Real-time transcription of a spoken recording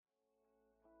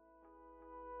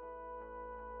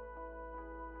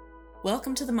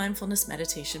Welcome to the Mindfulness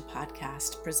Meditation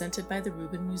Podcast presented by the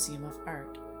Rubin Museum of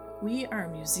Art. We are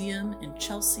a museum in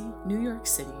Chelsea, New York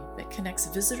City that connects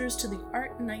visitors to the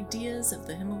art and ideas of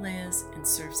the Himalayas and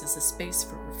serves as a space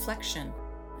for reflection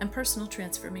and personal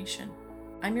transformation.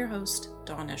 I'm your host,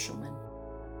 Dawn Eshelman.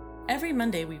 Every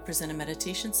Monday we present a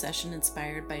meditation session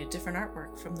inspired by a different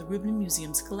artwork from the Rubin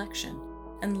Museum's collection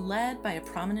and led by a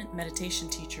prominent meditation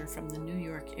teacher from the New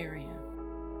York area.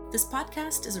 This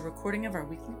podcast is a recording of our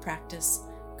weekly practice,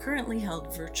 currently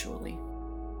held virtually.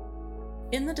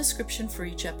 In the description for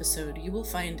each episode, you will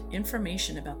find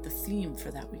information about the theme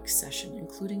for that week's session,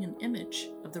 including an image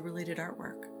of the related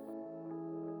artwork.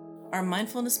 Our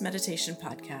Mindfulness Meditation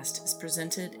Podcast is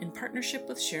presented in partnership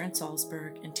with Sharon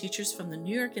Salzberg and teachers from the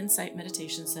New York Insight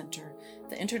Meditation Center,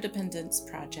 the Interdependence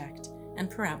Project,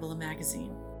 and Parabola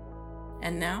Magazine.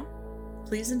 And now,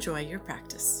 please enjoy your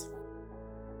practice.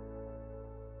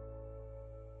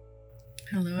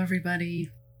 Hello, everybody.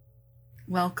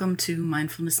 Welcome to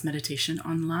Mindfulness Meditation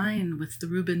Online with the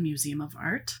Rubin Museum of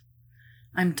Art.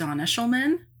 I'm Dawn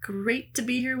Eshelman. Great to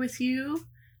be here with you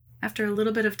after a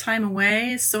little bit of time away.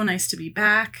 It's so nice to be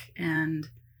back and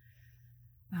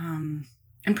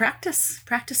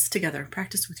practice together,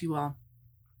 practice with you all.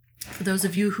 For those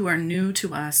of you who are new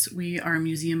to us, we are a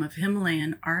museum of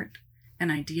Himalayan art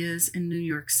and ideas in New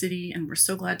York City, and we're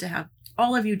so glad to have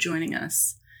all of you joining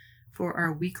us for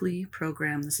our weekly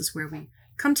program. This is where we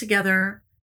come together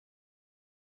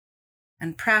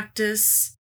and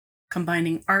practice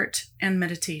combining art and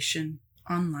meditation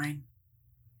online.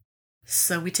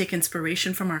 So we take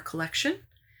inspiration from our collection,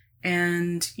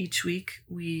 and each week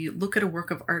we look at a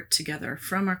work of art together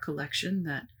from our collection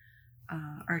that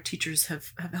our teachers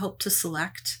have helped to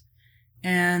select.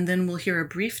 And then we'll hear a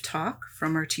brief talk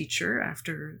from our teacher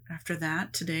after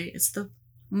that. Today it's the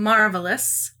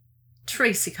marvelous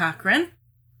Tracy Cochran.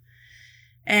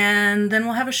 And then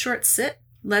we'll have a short sit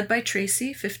led by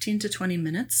Tracy, 15 to 20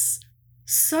 minutes.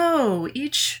 So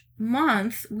each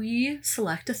month we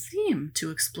select a theme to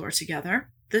explore together.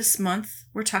 This month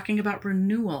we're talking about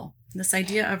renewal, this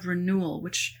idea of renewal,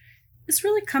 which is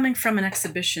really coming from an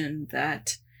exhibition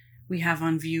that we have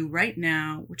on view right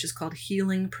now, which is called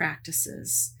Healing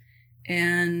Practices.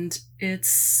 And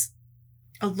it's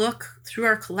a look through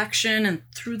our collection and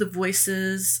through the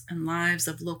voices and lives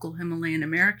of local Himalayan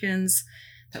Americans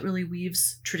that really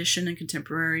weaves tradition and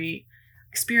contemporary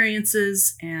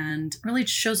experiences and really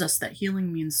shows us that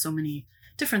healing means so many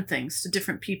different things to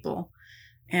different people.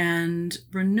 And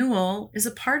renewal is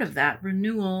a part of that.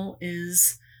 Renewal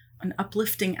is an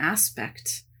uplifting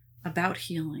aspect about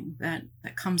healing that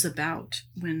comes about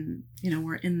when,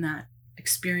 we're in that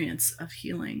experience of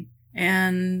healing.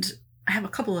 And I have a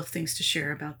couple of things to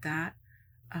share about that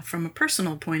from a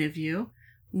personal point of view.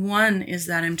 One is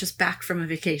that I'm just back from a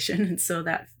vacation, and so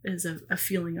that is a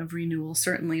feeling of renewal,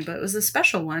 certainly, but it was a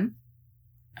special one.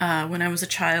 When I was a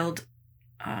child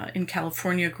in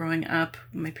California growing up,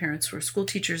 my parents were school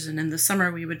teachers, and in the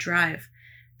summer we would drive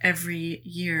every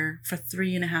year for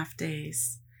 3.5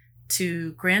 days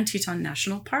to Grand Teton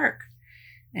National Park.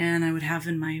 And I would have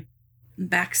in my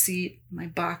backseat my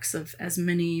box of as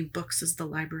many books as the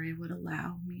library would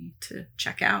allow me to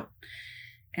check out.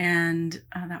 And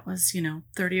that was,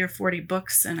 30 or 40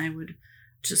 books. And I would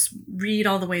just read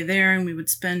all the way there. And we would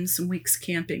spend some weeks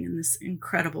camping in this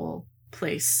incredible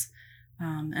place.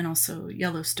 And also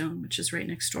Yellowstone, which is right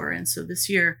next door. And so this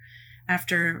year,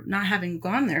 after not having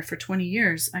gone there for 20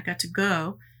 years, I got to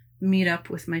go meet up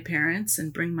with my parents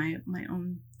and bring my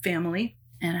own family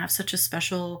and have such a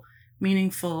special,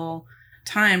 meaningful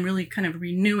time, really kind of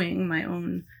renewing my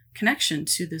own connection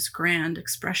to this grand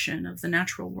expression of the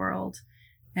natural world,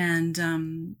 and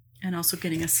also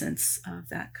getting a sense of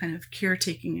that kind of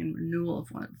caretaking and renewal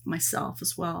of myself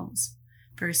as well. It's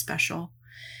very special.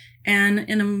 And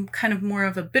in a kind of more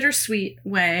of a bittersweet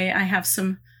way, I have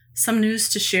some news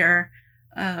to share.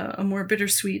 A more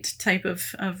bittersweet type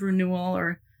of renewal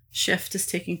or shift is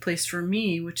taking place for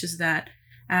me, which is that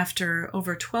after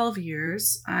over 12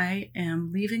 years, I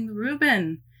am leaving the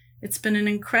Rubin. It's been an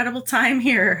incredible time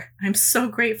here. I'm so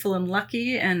grateful and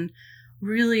lucky, and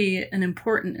really an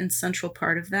important and central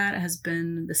part of that has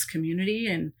been this community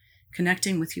and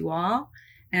connecting with you all.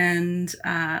 And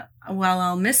while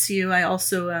I'll miss you, I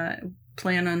also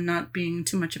plan on not being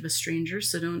too much of a stranger,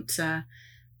 so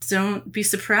don't be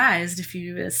surprised if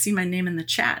you see my name in the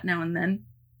chat now and then.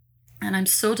 And I'm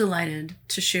so delighted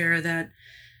to share that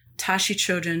Tashi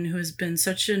Chodron, who has been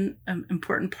such an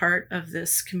important part of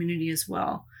this community as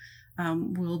well,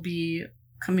 will be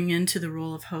coming into the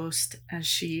role of host, as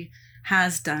she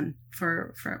has done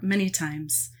for many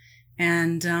times.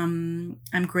 And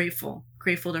I'm grateful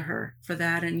to her for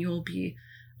that. And you'll be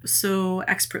so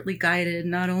expertly guided,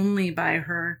 not only by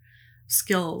her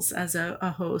skills as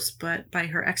a host, but by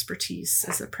her expertise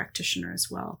as a practitioner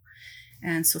as well.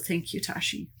 And so thank you,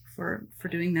 Tashi, for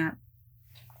doing that.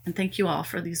 And thank you all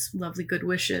for these lovely good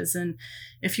wishes. And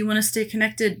if you want to stay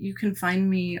connected, you can find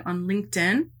me on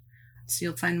LinkedIn. So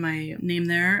you'll find my name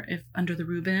there if under the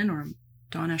Rubin or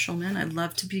Dawn Eshelman. I'd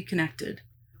love to be connected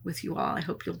with you all. I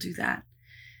hope you'll do that.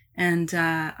 And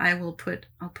I'll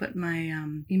put my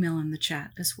email in the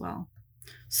chat as well.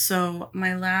 So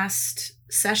my last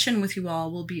session with you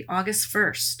all will be August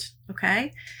 1st,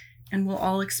 okay? And we'll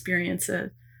all experience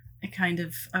a kind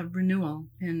of a renewal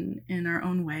in our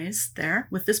own ways there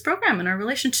with this program and our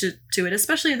relationship to it,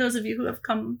 especially those of you who have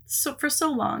come for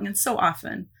so long and so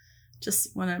often.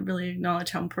 Just want to really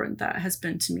acknowledge how important that has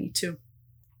been to me too.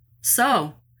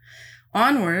 So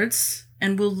onwards,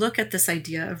 and we'll look at this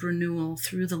idea of renewal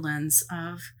through the lens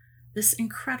of this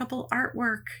incredible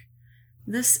artwork.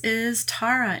 This is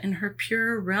Tara in her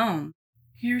pure realm.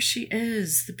 Here she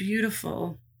is, the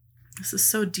beautiful. This is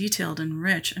so detailed and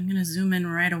rich. I'm going to zoom in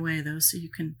right away, though, so you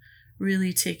can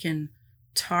really take in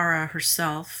Tara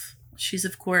herself. She's,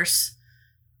 of course,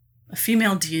 a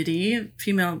female deity,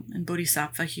 female in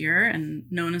Bodhisattva here,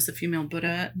 and known as the female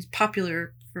Buddha,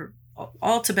 popular for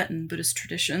all Tibetan Buddhist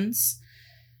traditions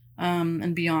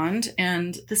and beyond.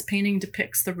 And this painting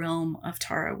depicts the realm of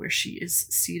Tara, where she is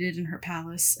seated in her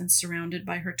palace and surrounded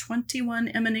by her 21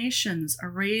 emanations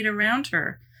arrayed around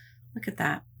her. Look at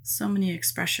that. So many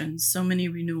expressions, so many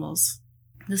renewals.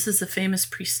 This is a famous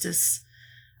priestess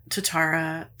to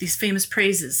Tara. These famous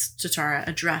praises to Tara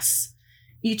address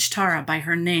each Tara by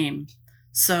her name.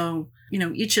 So,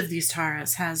 each of these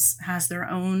Taras has their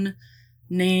own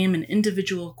name and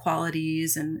individual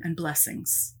qualities and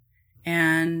blessings.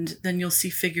 And then you'll see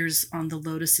figures on the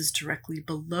lotuses directly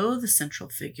below the central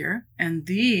figure. And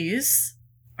these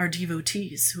are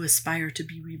devotees who aspire to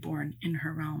be reborn in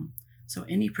her realm. So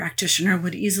any practitioner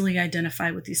would easily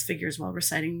identify with these figures while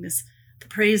reciting the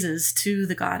praises to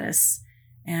the goddess.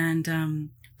 And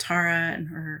Tara and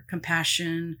her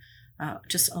compassion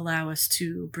just allow us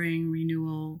to bring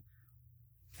renewal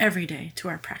every day to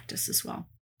our practice as well.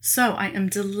 So I am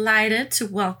delighted to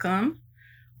welcome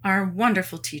our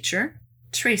wonderful teacher,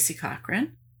 Tracy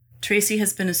Cochran. Tracy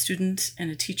has been a student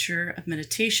and a teacher of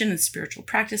meditation and spiritual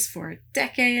practice for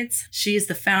decades. She is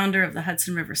the founder of the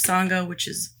Hudson River Sangha, which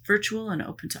is virtual and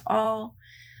open to all.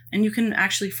 And you can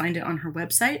actually find it on her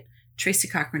website,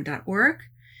 tracycochran.org.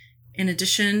 In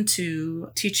addition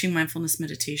to teaching mindfulness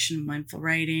meditation and mindful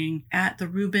writing at the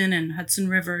Rubin and Hudson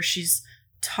River, she's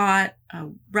taught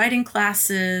writing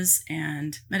classes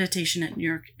and meditation at New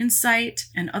York Insight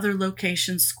and other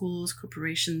locations, schools,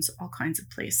 corporations, all kinds of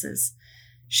places.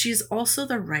 She's also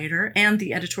the writer and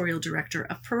the editorial director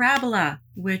of Parabola,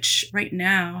 which right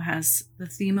now has the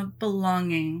theme of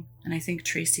belonging. And I think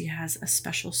Tracy has a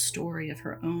special story of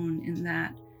her own in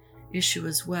that issue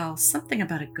as well, something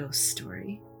about a ghost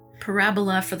story.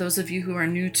 Parabola, for those of you who are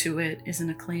new to it, is an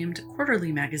acclaimed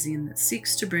quarterly magazine that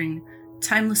seeks to bring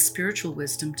timeless spiritual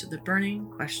wisdom to the burning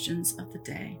questions of the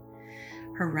day.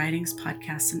 Her writings,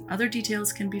 podcasts, and other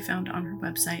details can be found on her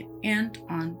website and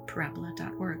on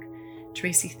parabola.org.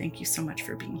 Tracy, thank you so much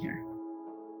for being here.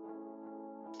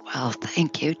 Well,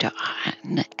 thank you,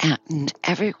 Dawn, and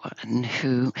everyone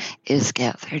who is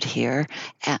gathered here.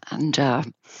 And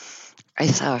I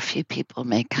saw a few people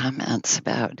make comments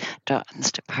about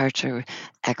Dawn's departure,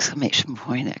 exclamation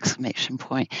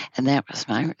point, and that was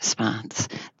my response,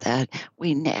 that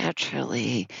we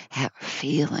naturally have a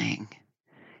feeling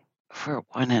for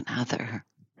one another.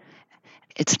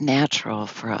 It's natural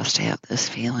for us to have this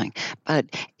feeling, but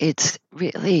it's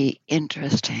really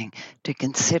interesting to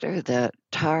consider that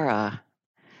Tara,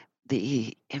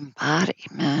 the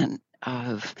embodiment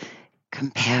of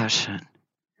compassion,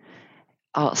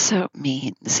 also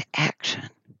means action.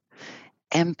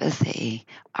 Empathy,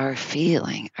 our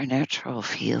feeling, our natural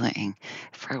feeling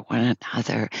for one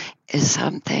another, is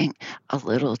something a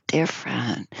little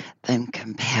different than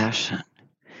compassion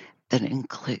that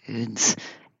includes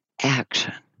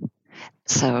action.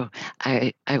 So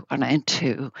I wanted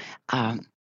to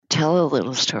tell a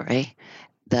little story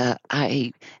that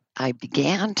I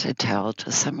began to tell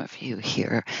to some of you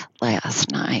here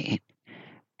last night.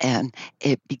 And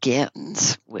it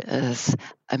begins with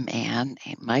a man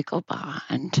named Michael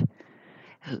Bond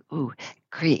who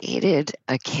created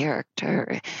a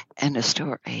character and a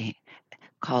story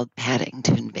called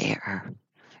Paddington Bear.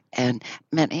 And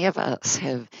many of us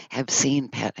have seen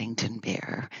Paddington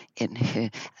Bear in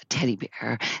a teddy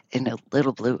bear in a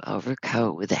little blue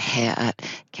overcoat with a hat,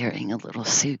 carrying a little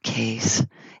suitcase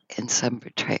in some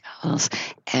portrayals.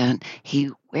 And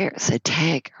he wears a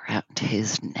tag around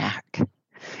his neck.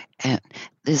 And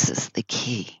this is the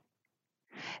key,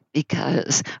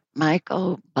 because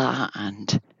Michael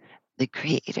Bond, the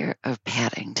creator of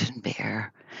Paddington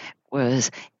Bear,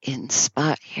 was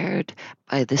inspired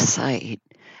by the sight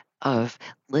of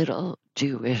little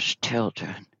Jewish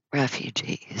children,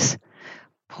 refugees,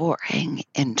 pouring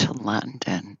into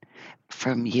London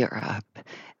from Europe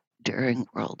during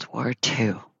World War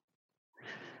II.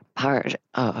 Part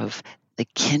of the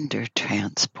Kinder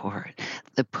transport,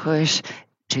 the push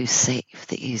to save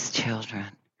these children.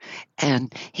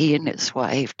 And he and his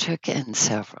wife took in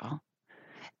several,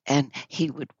 and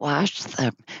he would watch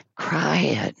them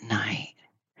cry at night,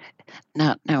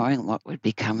 not knowing what would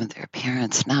become of their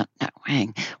parents, not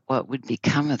knowing what would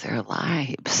become of their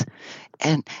lives.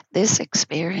 And this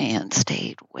experience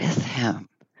stayed with him.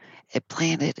 It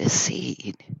planted a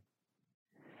seed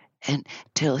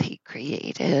until he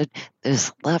created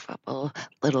this lovable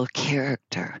little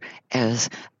character as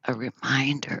a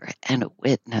reminder and a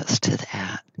witness to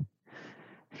that.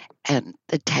 And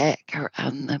the tag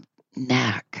around the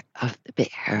neck of the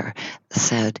bear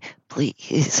said,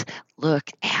 "Please look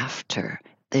after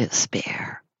this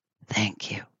bear.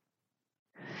 Thank you."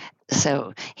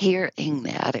 So hearing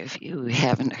that, if you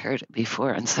haven't heard it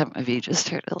before, and some of you just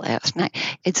heard it last night,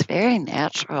 it's very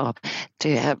natural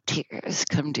to have tears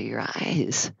come to your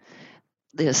eyes.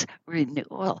 This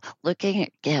renewal, looking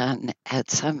again at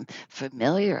some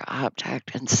familiar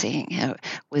object and seeing it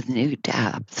with new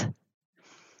depth.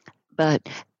 But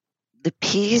the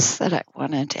piece that I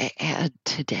wanted to add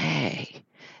today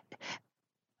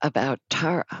about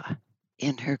Tara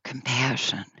in her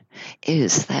compassion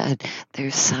is that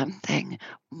there's something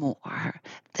more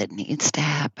that needs to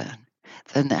happen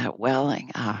than that welling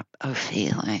up of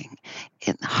feeling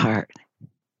in the heart.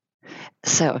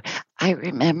 So I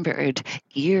remembered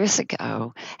years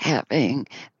ago having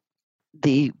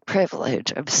the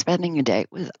privilege of spending a day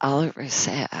with Oliver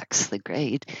Sacks, the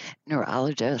great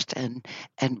neurologist and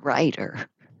writer.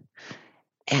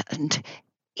 And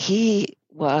he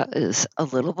was a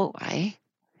little boy.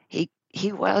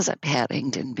 He was a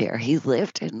Paddington Bear. He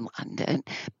lived in London,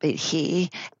 but he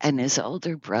and his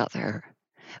older brother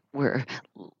were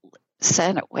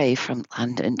sent away from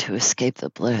London to escape the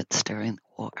Blitz during the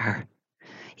war.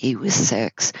 He was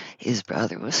 6, his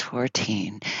brother was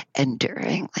 14, and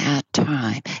during that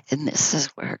time, and this is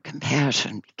where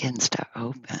compassion begins to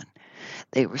open,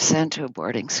 they were sent to a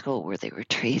boarding school where they were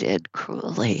treated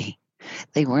cruelly.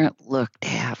 They weren't looked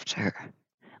after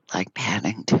like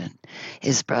Paddington.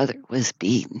 His brother was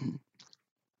beaten.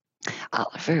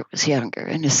 Oliver was younger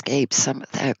and escaped some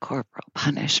of that corporal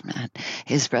punishment.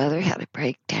 His brother had a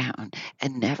breakdown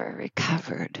and never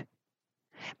recovered.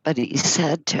 But he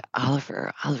said to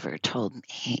Oliver told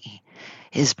me,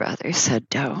 his brother said,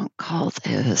 "Don't call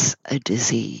this a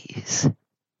disease.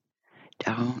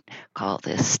 Don't call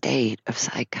this state of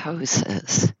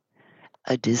psychosis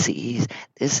a disease.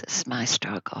 This is my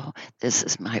struggle. This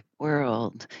is my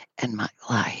world and my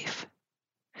life."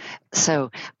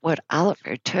 So what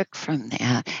Oliver took from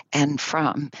that, and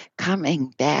from coming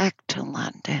back to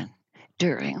London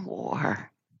during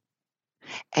war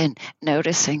and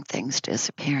noticing things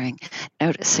disappearing,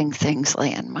 noticing things,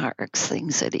 landmarks,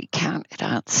 things that he counted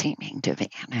on seeming to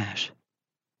vanish,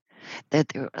 that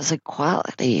there was a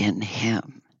quality in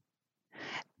him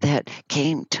that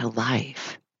came to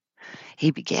life.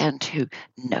 He began to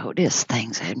notice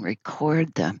things and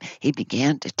record them. He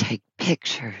began to take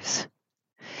pictures.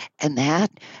 And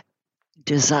that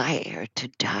desire to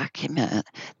document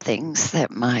things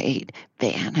that might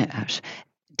vanish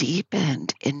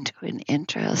deepened into an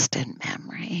interest in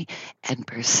memory and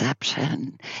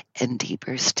perception, and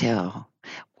deeper still,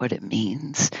 what it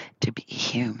means to be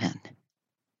human.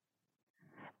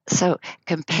 So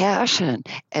compassion,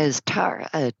 as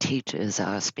Tara teaches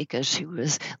us, because she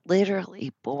was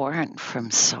literally born from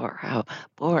sorrow,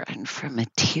 born from a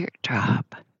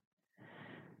teardrop.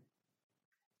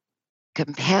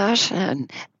 Compassion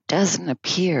doesn't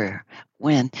appear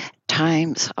when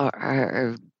times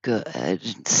are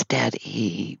good,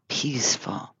 steady,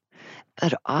 peaceful,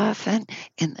 but often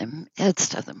in the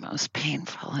midst of the most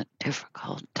painful and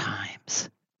difficult times.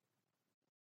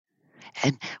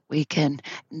 And we can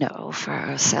know for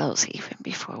ourselves, even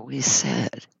before we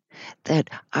sit, that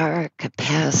our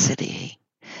capacity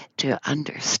to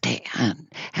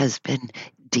understand has been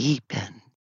deepened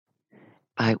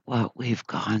by what we've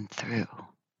gone through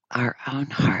our own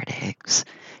heartaches,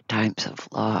 times of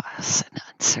loss and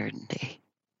uncertainty.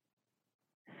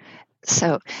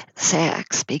 So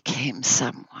Sachs became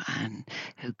someone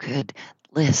who could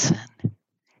listen,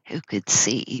 who could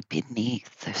see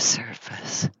beneath the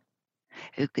surface,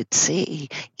 who could see,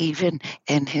 even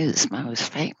in his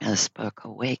most famous book,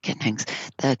 Awakenings,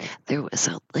 that there was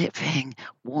a living,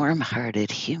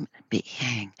 warm-hearted human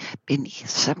being beneath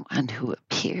someone who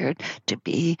appeared to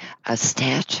be a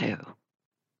statue,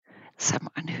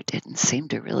 someone who didn't seem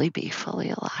to really be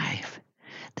fully alive,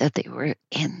 that they were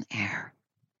in there.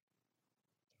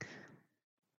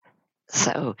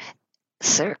 So,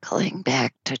 circling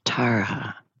back to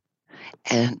Tara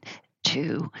and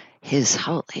to His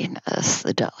Holiness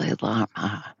the Dalai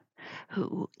Lama,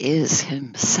 who is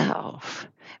himself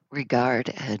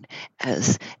regarded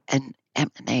as an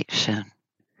emanation,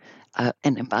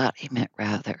 an embodiment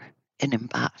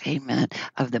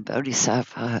of the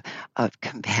Bodhisattva of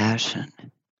compassion.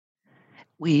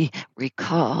 We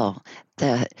recall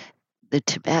that the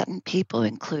Tibetan people,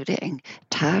 including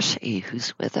Tashi,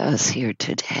 who's with us here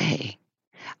today,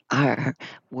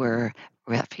 were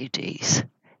refugees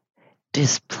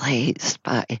displaced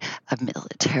by a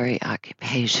military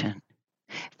occupation,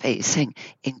 facing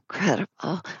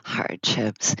incredible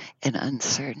hardships and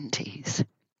uncertainties.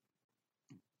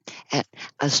 And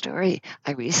a story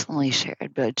I recently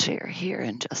shared, but share here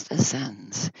in just a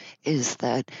sentence, is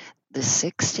that the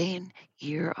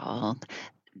 16-year-old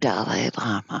Dalai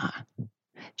Lama,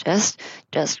 just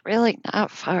really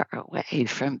not far away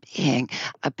from being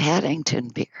a Paddington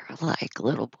Bear-like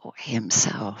little boy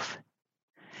himself,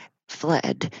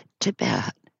 fled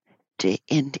Tibet to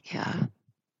India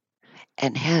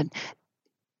and had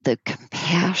the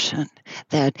compassion,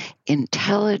 that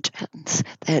intelligence,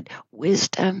 that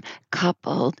wisdom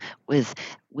coupled with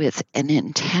an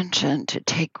intention to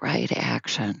take right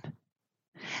action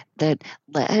that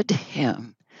led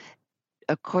him,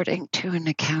 according to an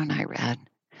account I read,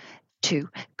 to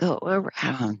go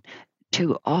around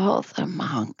to all the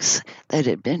monks that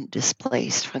had been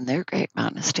displaced from their great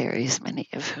monasteries, many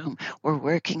of whom were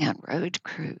working on road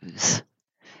crews,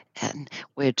 and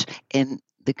which, in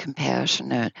the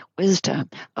compassionate wisdom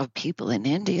of people in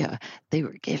India, they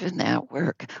were given that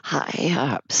work high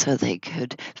up so they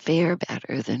could fare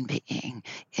better than being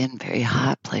in very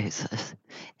hot places.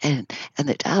 And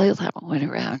the Dalai Lama went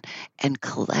around and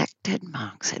collected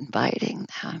monks, inviting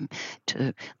them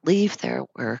to leave their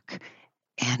work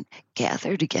and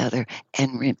gather together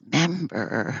and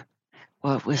remember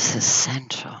what was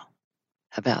essential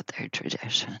about their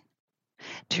tradition,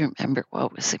 to remember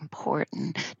what was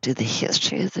important to the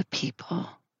history of the people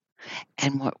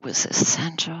and what was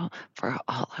essential for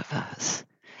all of us,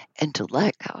 and to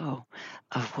let go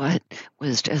of what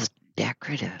was just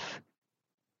decorative.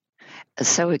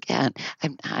 So again,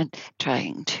 I'm not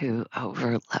trying to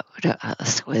overload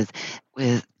us with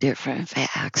different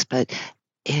facts, but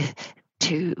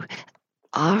to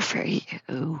offer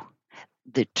you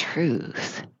the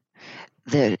truth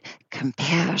that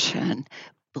compassion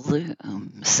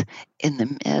blooms in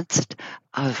the midst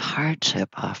of hardship,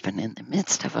 often in the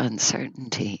midst of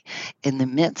uncertainty, in the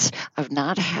midst of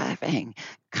not having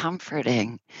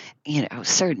comforting,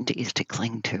 certainties to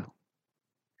cling to.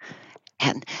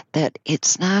 And that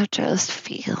it's not just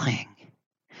feeling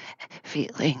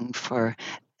for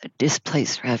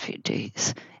displaced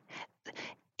refugees.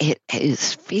 It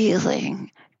is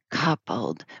feeling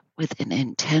coupled with an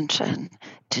intention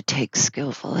to take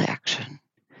skillful action.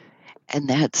 And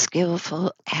that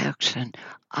skillful action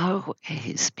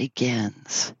always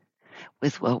begins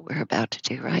with what we're about to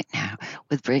do right now,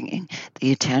 with bringing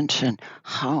the attention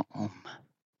home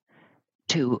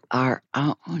to our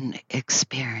own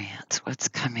experience, what's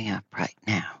coming up right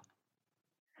now.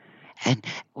 And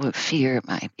what fear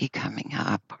might be coming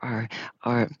up, or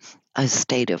a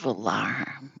state of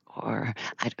alarm, or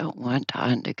I don't want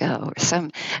Dawn to go, or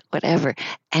whatever.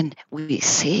 And we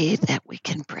see that we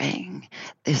can bring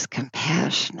this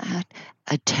compassionate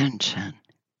attention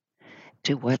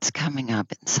to what's coming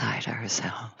up inside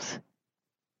ourselves.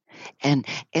 And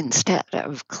instead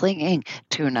of clinging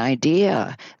to an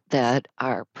idea that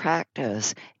our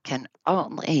practice can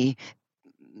only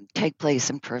take place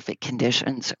in perfect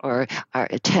conditions, or our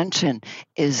attention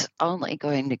is only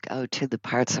going to go to the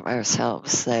parts of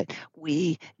ourselves that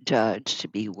we judge to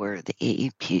be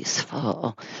worthy,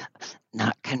 peaceful,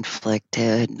 not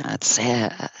conflicted, not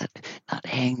sad, not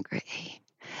angry,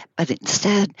 but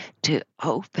instead to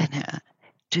open it,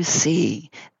 to see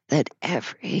that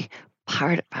every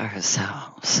part of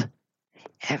ourselves,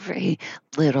 every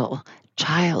little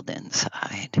child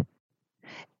inside,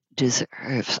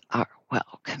 deserves our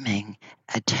welcoming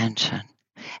attention.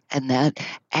 And that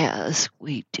as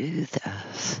we do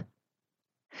this,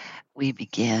 we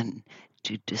begin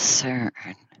to discern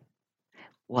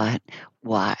what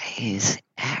wise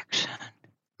action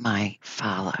might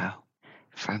follow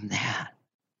from that.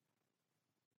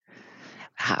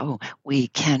 How we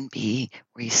can be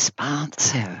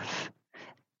responsive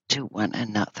to one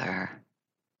another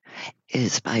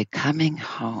is by coming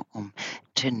home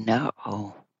to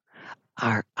know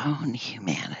our own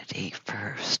humanity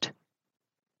first.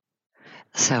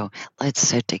 So let's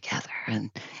sit together and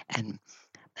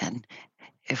then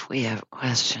if we have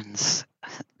questions,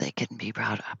 they can be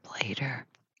brought up later.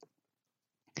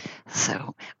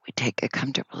 So we take a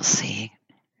comfortable seat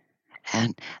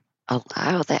and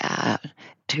allow that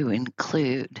to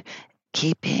include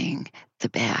keeping the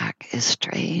back as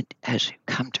straight as you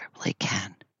comfortably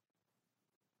can.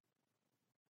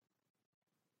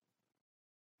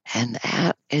 And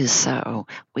that is so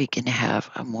we can have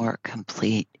a more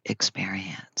complete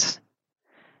experience.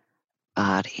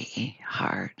 Body,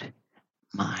 heart,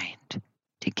 mind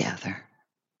together.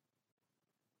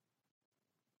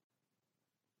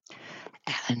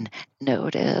 And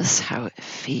notice how it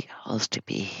feels to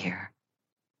be here.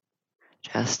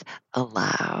 Just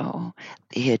allow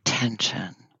the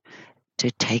attention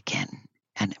to take in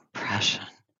an impression.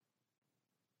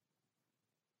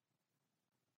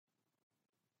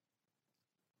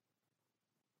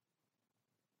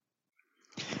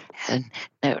 And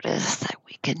notice that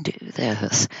we can do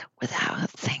this without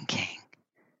thinking.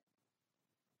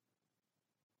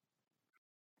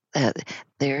 That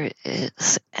there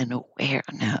is an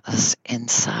awareness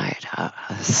inside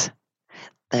us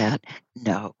that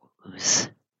knows,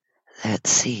 that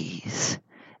sees,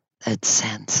 that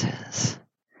senses,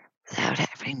 without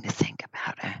having to think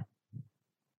about it.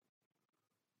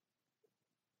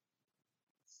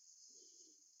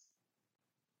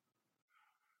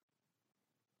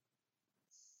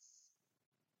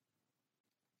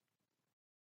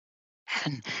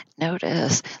 And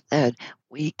notice that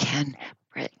we can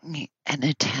bring an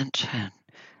attention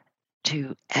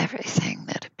to everything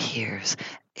that appears.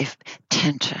 If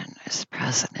tension is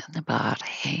present in the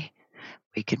body,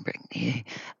 we can bring the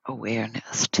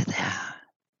awareness to that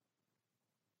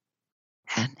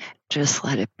and just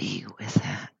let it be with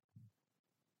it.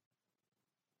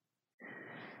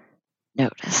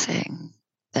 Noticing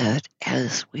that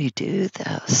as we do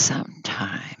this,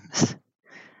 sometimes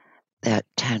that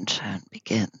tension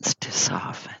begins to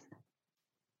soften.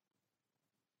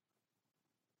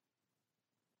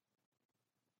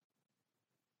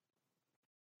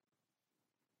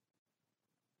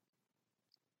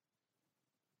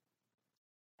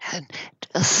 And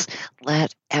just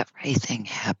let everything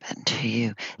happen to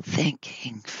you,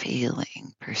 thinking,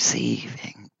 feeling,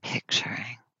 perceiving,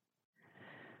 picturing.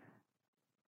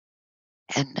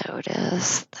 And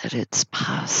notice that it's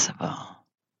possible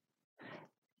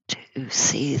to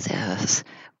see this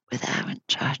without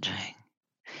judging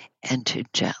and to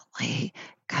gently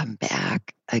come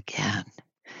back again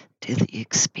to the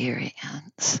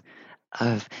experience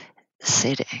of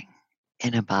sitting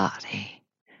in a body,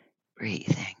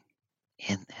 breathing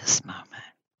in this moment.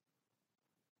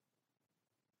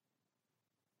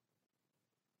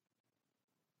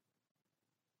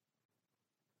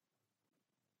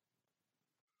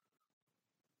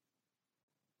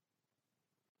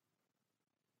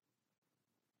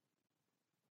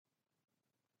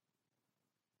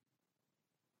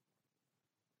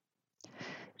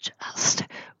 Just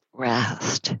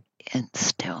rest in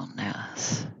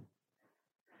stillness,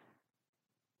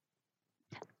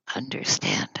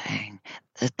 understanding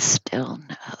that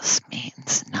stillness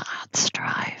means not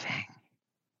striving,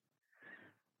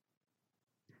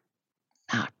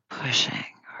 not pushing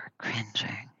or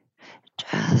cringing,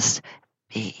 just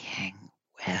being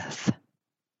with.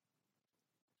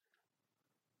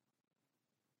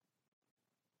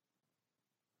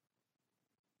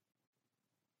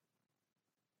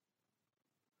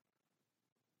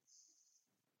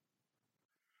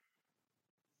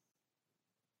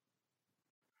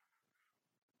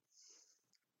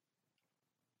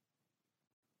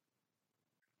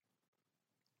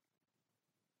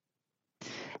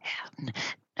 And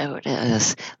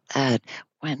notice that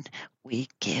when we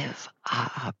give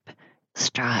up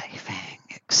striving,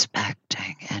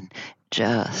 expecting, and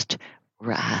just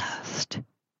rest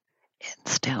in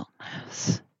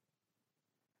stillness,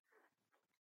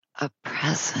 a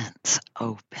presence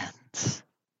opens.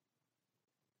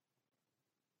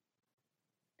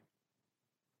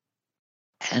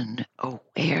 An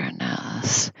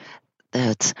awareness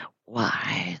that's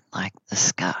wide like the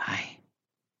sky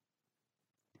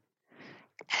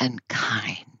and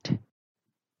kind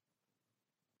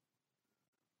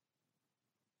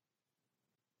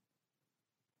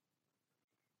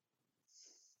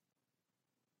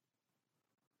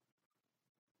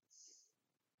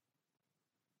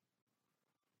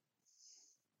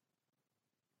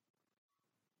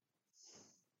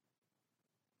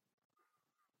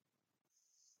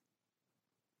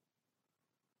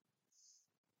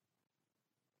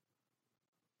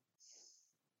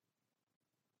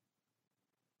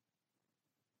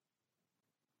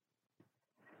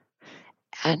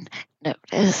And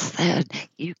notice that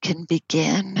you can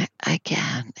begin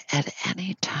again at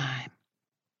any time.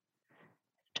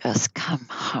 Just come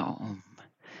home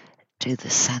to the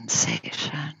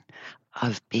sensation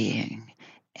of being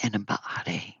in a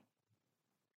body,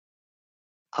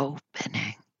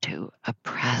 opening to a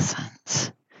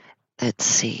presence that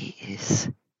sees,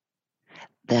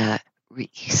 that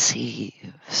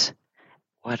receives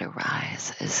what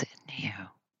arises in you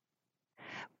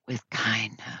with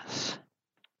kindness,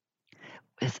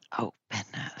 with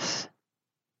openness.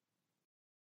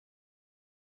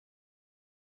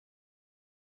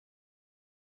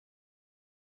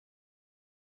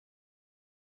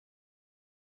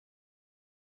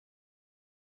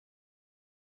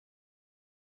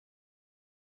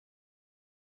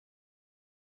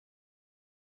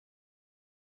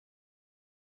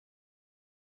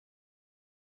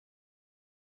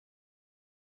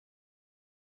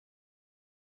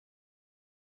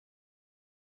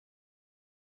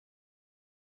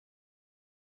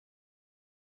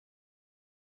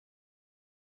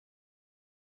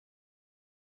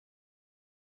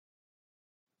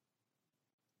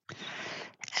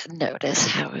 And notice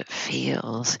how it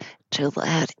feels to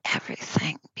let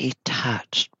everything be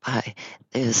touched by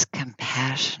this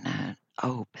compassionate,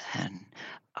 open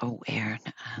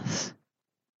awareness.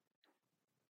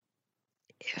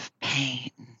 If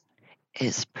pain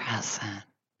is present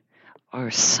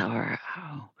or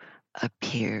sorrow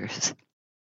appears,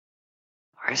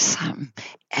 or some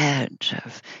edge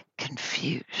of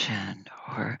confusion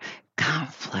or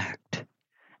conflict,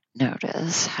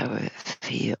 notice how it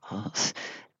feels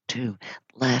to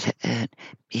let it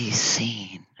be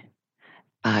seen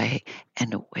by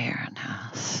an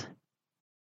awareness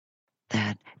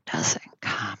that doesn't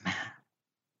comment,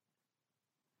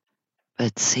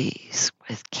 but sees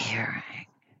with caring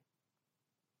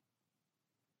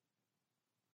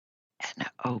and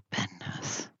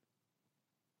openness.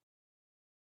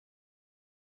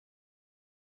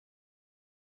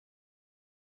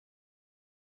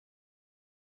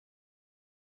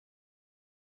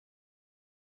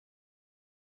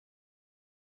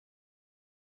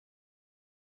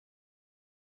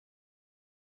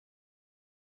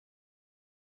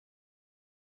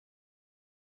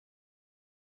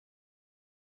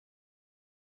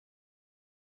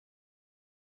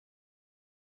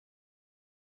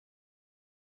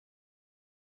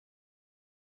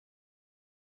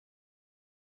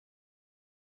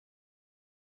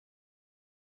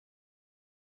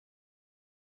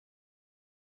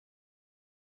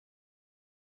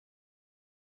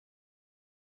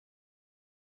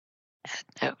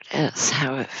 Notice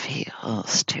how it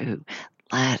feels to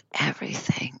let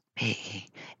everything be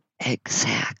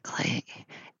exactly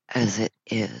as it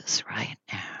is right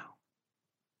now,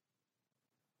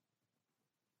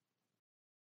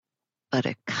 but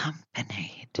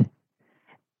accompanied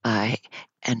by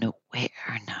an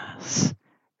awareness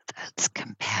that's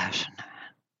compassionate.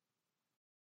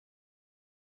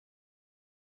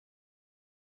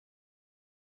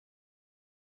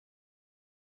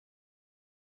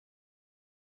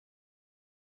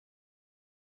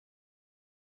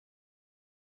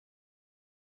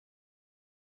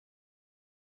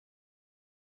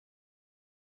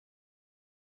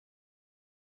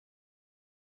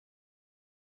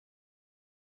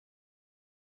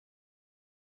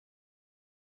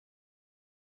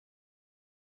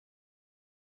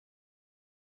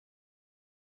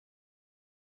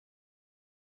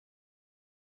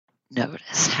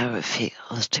 Notice how it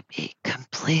feels to be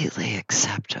completely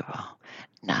acceptable,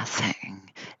 nothing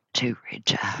to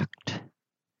reject,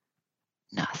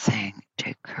 nothing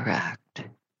to correct,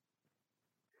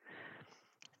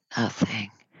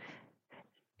 nothing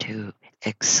to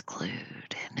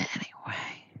exclude in any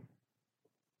way.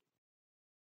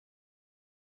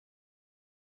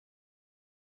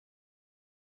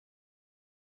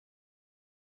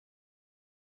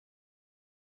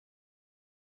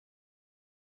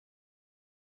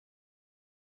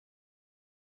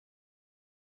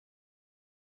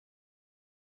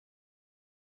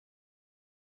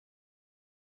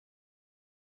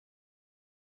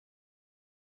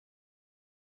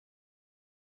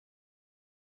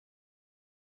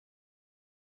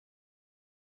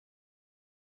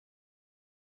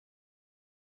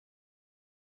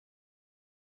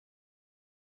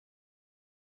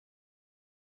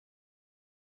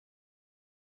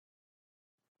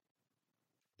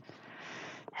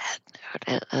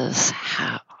 And notice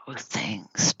how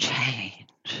things change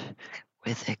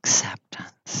with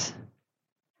acceptance.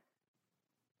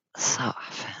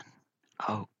 Soften,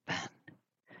 open,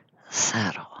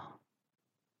 settle,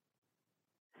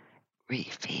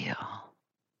 reveal.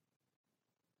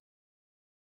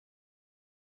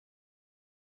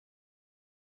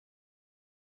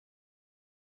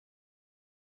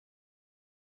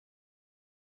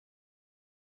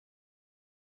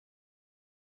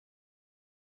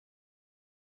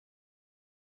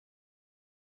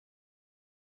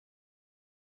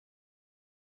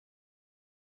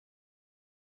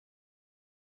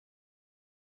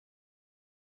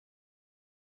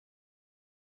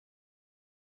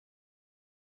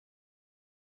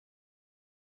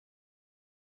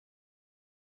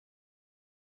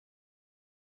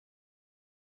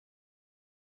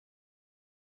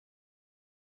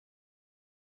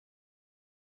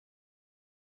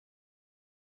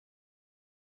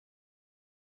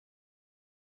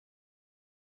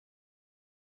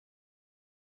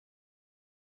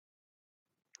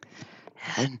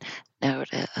 And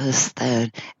notice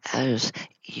that as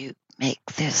you make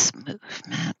this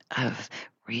movement of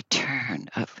return,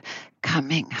 of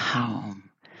coming home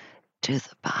to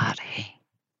the body,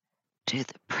 to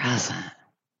the present,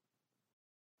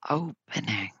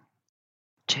 opening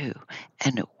to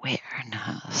an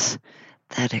awareness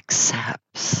that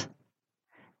accepts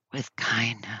with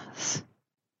kindness,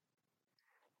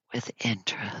 with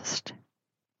interest.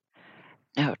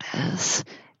 Notice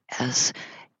as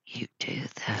you do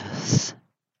this,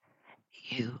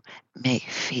 you may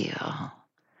feel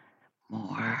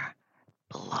more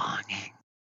belonging,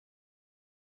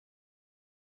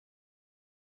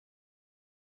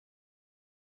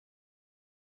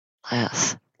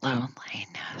 less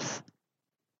loneliness.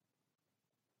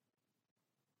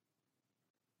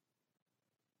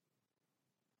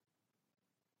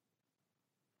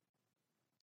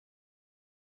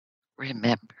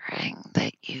 Remembering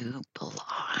that you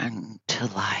belong to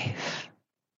life.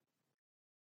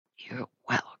 You're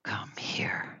welcome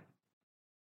here.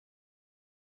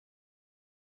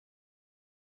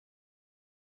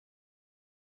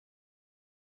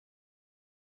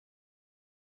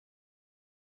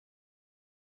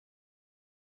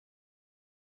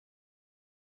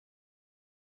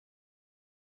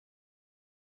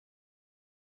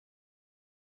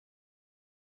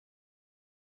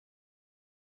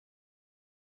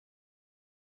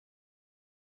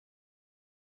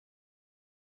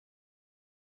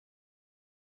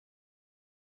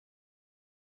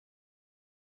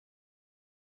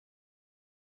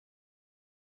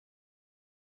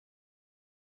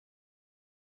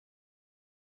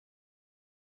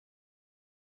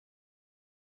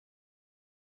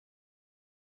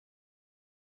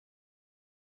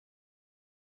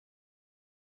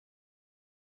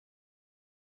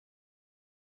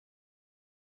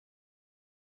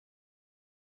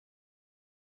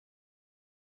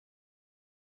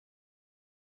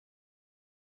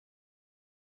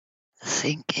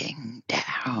 Sinking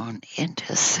down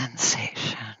into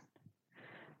sensation,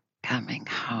 coming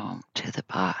home to the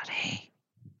body,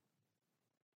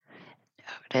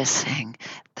 noticing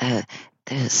that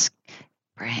this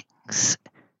brings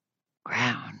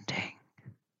grounding,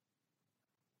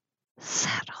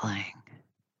 settling,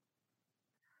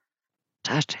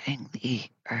 touching the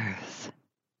earth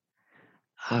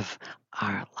of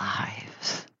our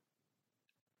lives.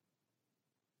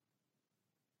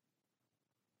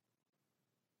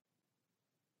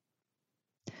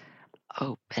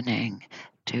 Opening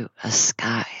to a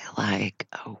sky-like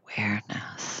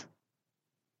awareness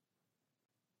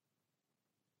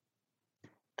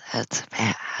that's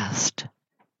vast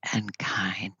and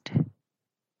kind,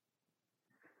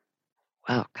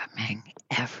 welcoming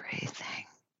everything.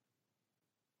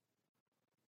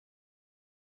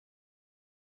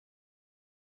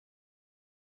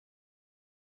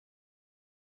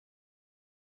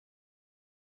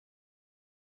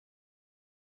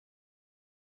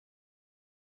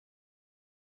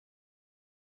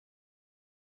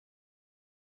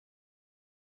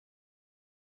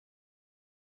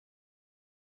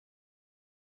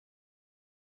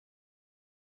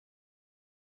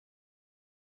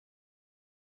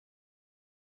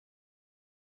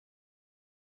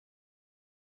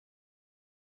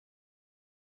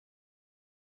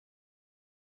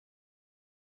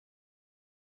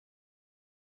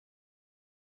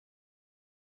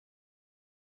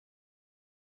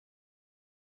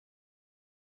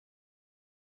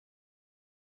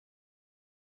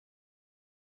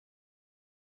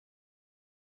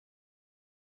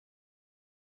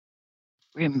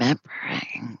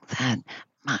 Remembering that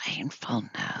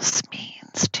mindfulness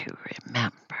means to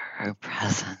remember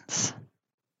presence.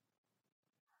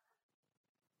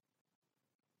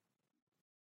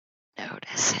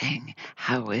 Noticing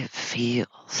how it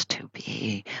feels to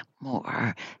be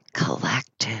more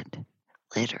collected,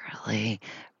 literally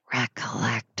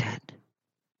recollected,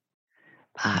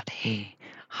 body,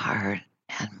 heart,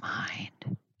 and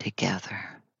mind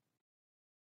together.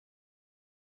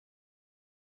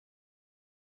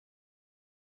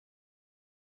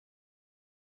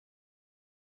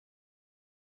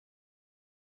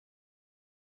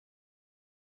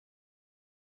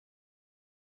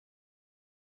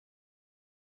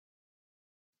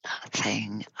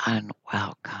 Nothing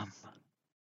unwelcome.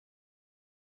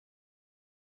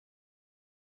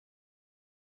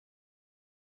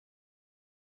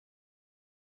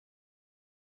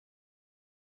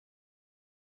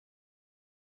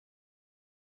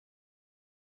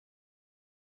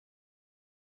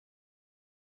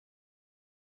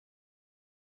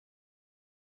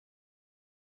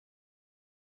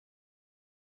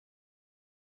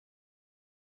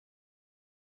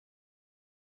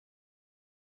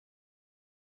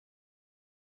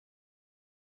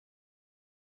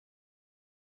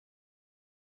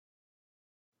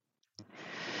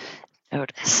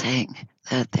 Noticing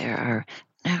that there are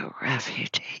no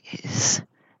refugees,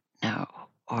 no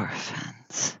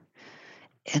orphans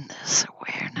in this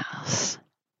awareness.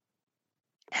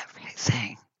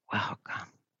 Everything welcome,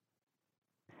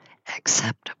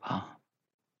 acceptable,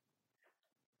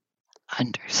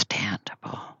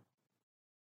 understandable.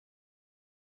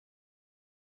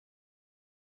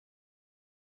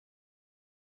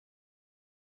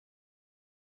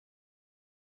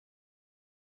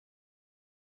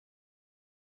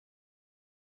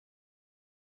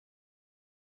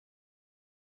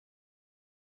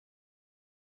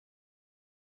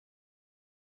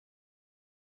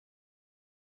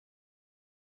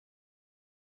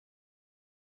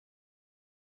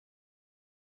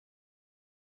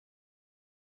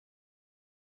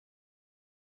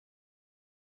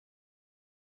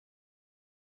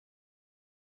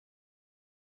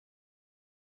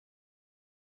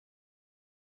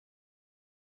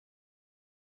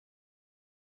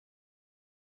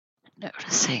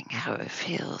 Noticing how it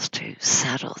feels to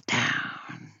settle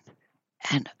down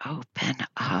and open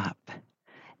up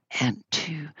and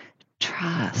to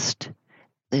trust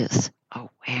this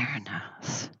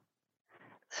awareness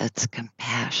that's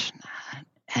compassionate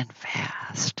and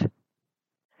fast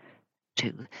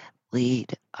to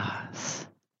lead us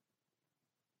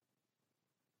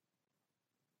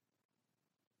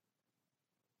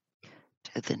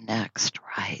to the next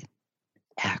right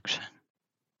action.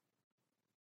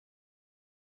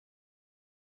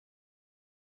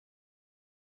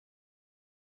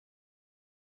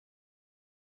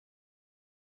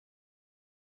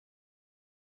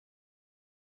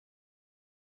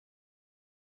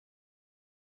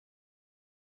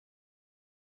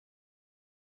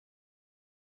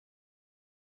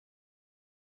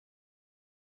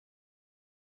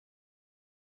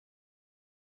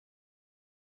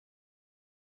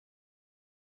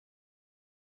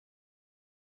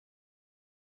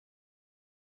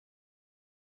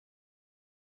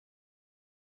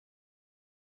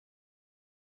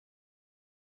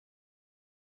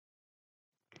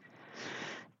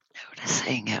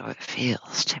 Noticing how it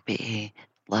feels to be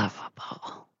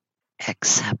lovable,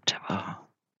 acceptable,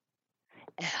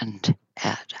 and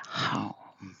at home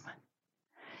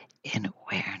in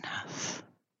awareness.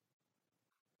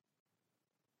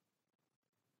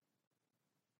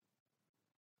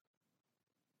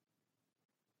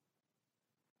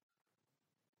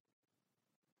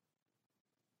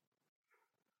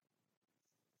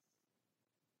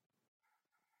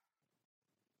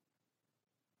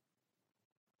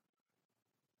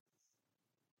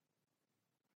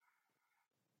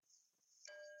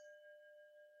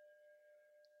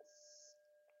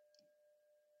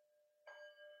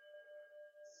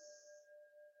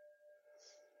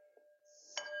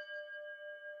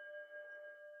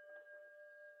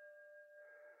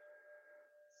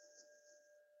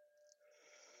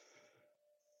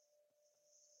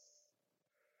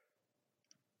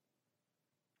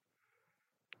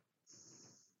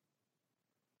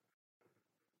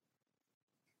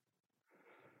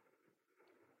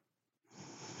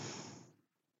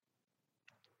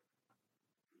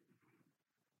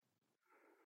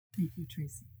 Thank you,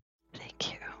 Tracy.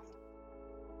 Thank you.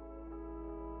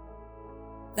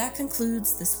 That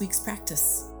concludes this week's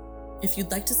practice. If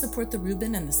you'd like to support the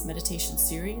Rubin and this meditation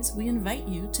series, we invite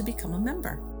you to become a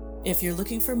member. If you're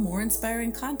looking for more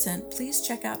inspiring content, please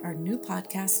check out our new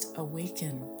podcast,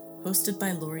 Awaken, hosted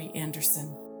by Laurie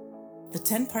Anderson. The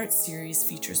 10-part series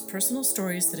features personal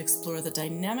stories that explore the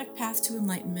dynamic path to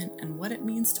enlightenment and what it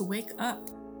means to wake up.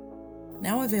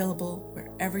 Now available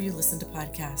wherever you listen to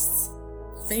podcasts.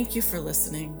 Thank you for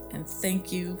listening, and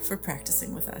thank you for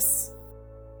practicing with us.